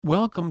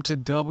Welcome to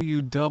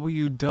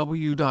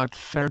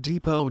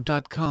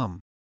www.fairdepot.com.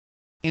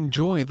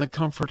 Enjoy the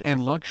comfort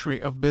and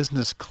luxury of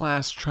business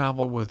class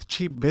travel with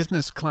cheap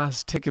business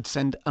class tickets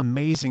and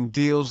amazing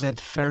deals at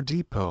Fare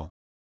Depot.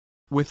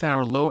 With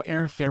our low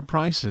airfare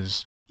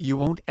prices, you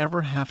won't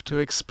ever have to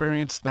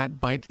experience that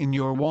bite in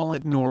your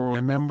wallet nor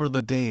remember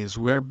the days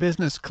where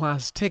business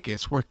class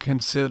tickets were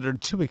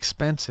considered too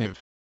expensive.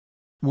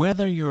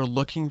 Whether you're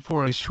looking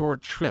for a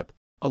short trip,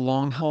 a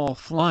long-haul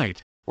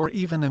flight, or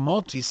even a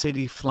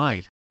multi-city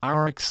flight,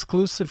 our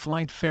exclusive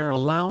flight fare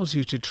allows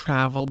you to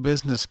travel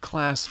business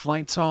class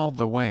flights all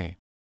the way.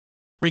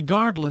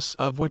 Regardless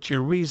of what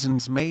your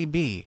reasons may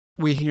be,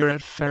 we here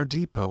at Fare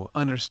Depot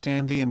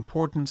understand the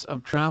importance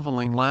of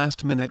traveling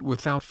last minute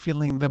without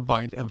feeling the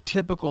bite of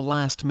typical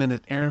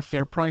last-minute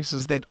airfare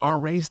prices that are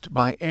raised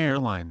by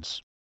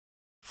airlines.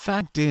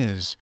 Fact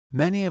is,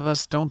 many of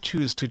us don't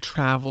choose to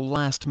travel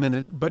last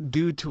minute but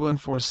due to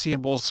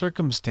unforeseeable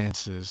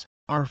circumstances,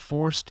 are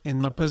forced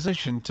in the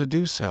position to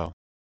do so.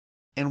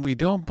 And we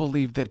don't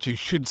believe that you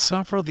should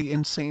suffer the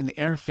insane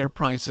airfare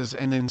prices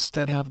and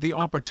instead have the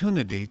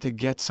opportunity to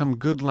get some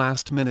good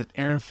last-minute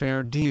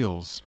airfare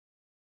deals.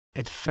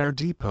 At Fare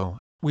Depot,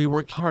 we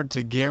work hard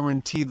to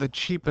guarantee the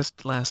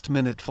cheapest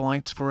last-minute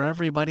flights for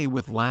everybody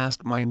with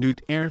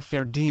last-minute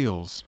airfare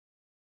deals.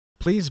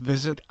 Please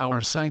visit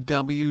our site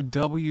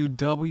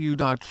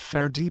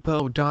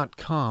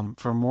www.fairdepot.com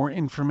for more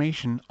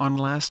information on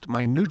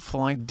last-minute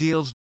flight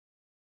deals.